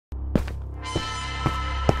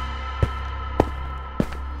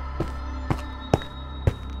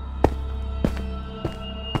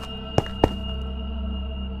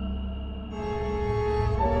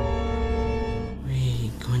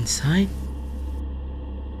inside?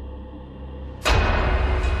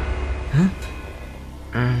 Huh?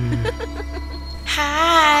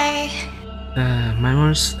 Hi.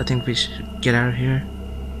 Minors, I think we should get out of here.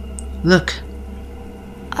 Look!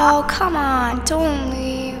 Oh, come on, don't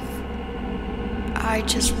leave. I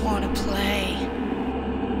just want to play.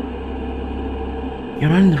 You're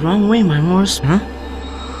running the wrong way, Minors, huh?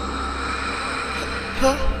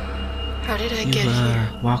 Huh? How did I get here?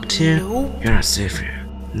 Walked here? Nope. You're not safe here.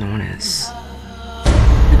 No one is. So,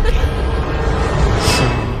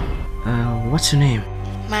 what's your name?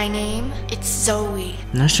 My name? It's Zoe.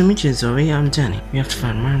 Nice to meet you, Zoe. I'm Danny. We have to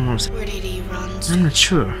find Minors. Where did he run to? I'm not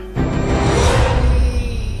sure.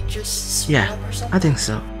 He just split Yeah, up or something? I think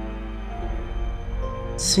so.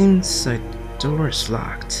 Seems like the door is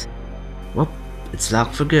locked. Well, it's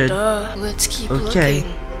locked for good. Duh. Let's keep Okay,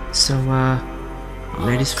 looking. so,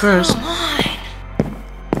 ladies first. Come on.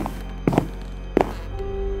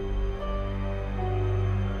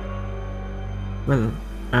 Well,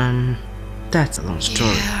 that's a long story.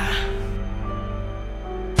 Yeah.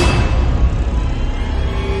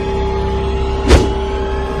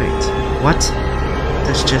 Wait, what?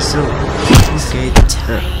 That's just so... Okay,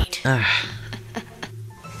 Tight.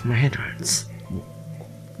 my head hurts.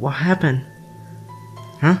 What happened?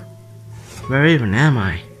 Huh? Where even am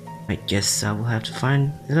I? I guess I will have to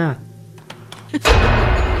find it out.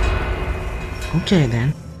 Okay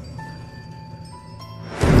then.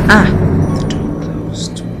 The door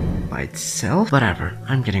closed by itself? Whatever,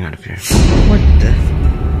 I'm getting out of here. What the?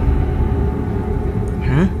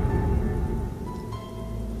 Huh?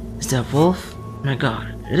 Is that Wolf? My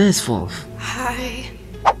god, it is Wolf. Hi.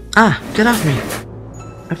 Get off me!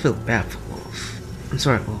 I feel bad for Wolf. I'm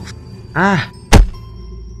sorry, Wolf. Ugh.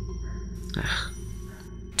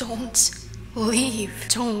 Don't leave.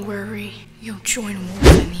 Don't worry. You'll join more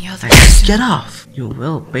than the others. Get off! You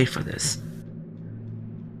will pay for this.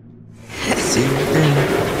 See you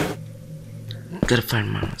then. Gotta find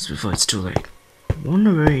Miles before it's too late.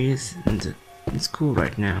 Wonder where he is in school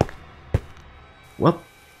right now. Well,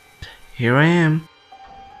 here I am.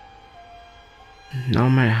 No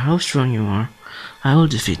matter how strong you are, I will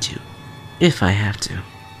defeat you. If I have to.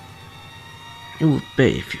 It will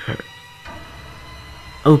pay if you hurt.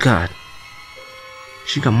 Oh god.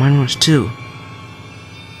 She got minors too.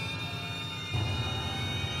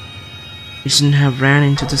 You shouldn't have ran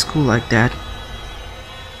into the school like that.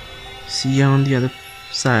 See you on the other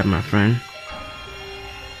side, my friend.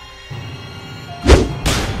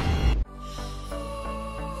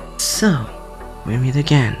 So, we meet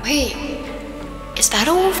again. Wait, is that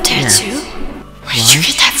a wolf tattoo? Where did you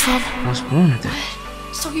get that from? I was born with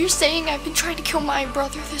it. So you're saying I've been trying to kill my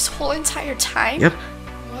brother this whole entire time? Yep.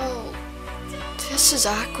 Well, this is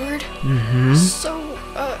awkward. So,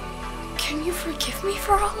 can you forgive me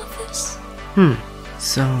for all of this?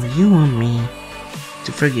 So you want me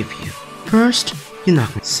to forgive you. First, you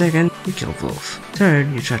knock me. Second, you kill Wolf.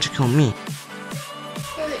 Third, you try to kill me.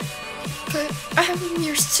 But I'm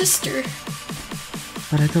your sister.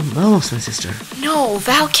 But I thought Val was my sister. No,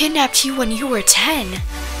 Val kidnapped you when you were 10.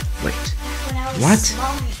 Wait. When I was What?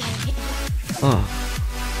 small again. Oh.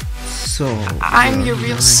 So... I'm your you're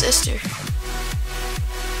real my- sister.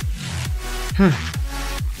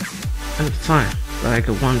 Fine, but I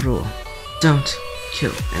got one rule. Don't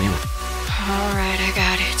kill anyone. Alright, I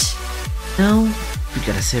got it. No, we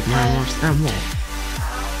gotta save Minors and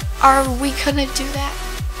Wolf. Are we gonna do that?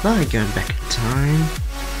 By going back in time,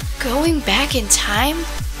 Going back in time?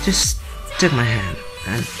 just take my hand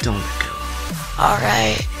and don't let go.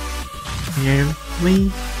 Alright. Here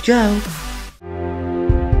we go.